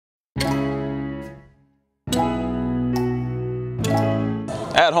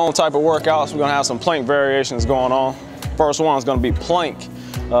At-home type of workouts, we're gonna have some plank variations going on. First one is gonna be plank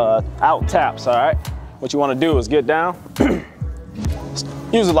out taps, all right? What you wanna do is get down.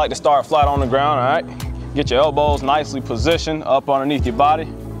 Usually like to start flat on the ground, all right? Get your elbows nicely positioned up underneath your body.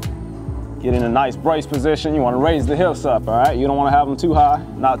 Get in a nice brace position. You wanna raise the hips up, all right? You don't wanna have them too high,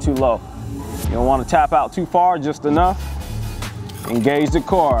 not too low. You don't wanna tap out too far, just enough. Engage the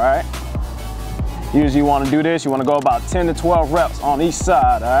core, all right? Usually you want to do this, you want to go about 10 to 12 reps on each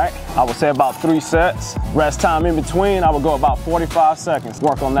side, all right? I would say about 3 sets. Rest time in between, I would go about 45 seconds.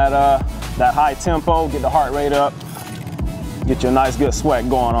 Work on that, that high tempo, get the heart rate up, get you a nice good sweat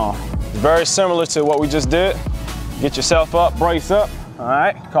going on. Very similar to what we just did. Get yourself up, brace up, all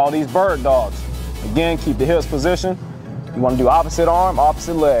right? Call these bird dogs. Again, keep the hips positioned. You want to do opposite arm,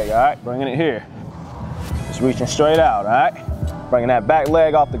 opposite leg, all right? Bringing it here. Just reaching straight out, all right? Bringing that back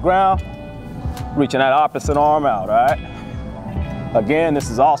leg off the ground. Reaching that opposite arm out, all right? Again, this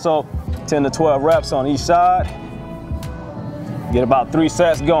is also 10 to 12 reps on each side. Get about 3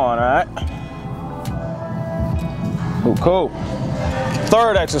 sets going, all right? Cool.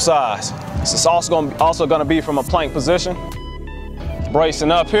 Third exercise. This is also gonna be from a plank position.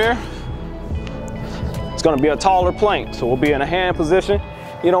 Bracing up here. It's gonna be a taller plank, so we'll be in a hand position.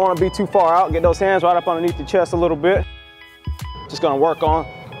 You don't wanna be too far out. Get those hands right up underneath your chest a little bit. Just gonna work on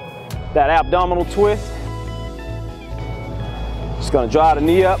that abdominal twist. Just gonna draw the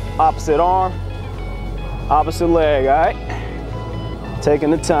knee up, opposite arm, opposite leg, all right?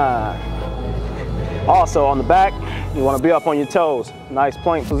 Taking the time. Also on the back, you wanna be up on your toes. Nice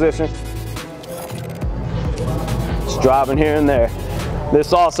plank position. Just driving here and there.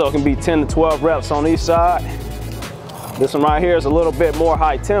 This also can be 10 to 12 reps on each side. This one right here is a little bit more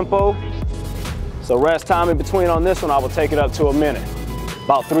high tempo. So rest time in between on this one, I will take it up to a minute.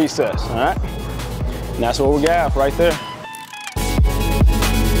 About 3 sets, all right? And that's what we got right there.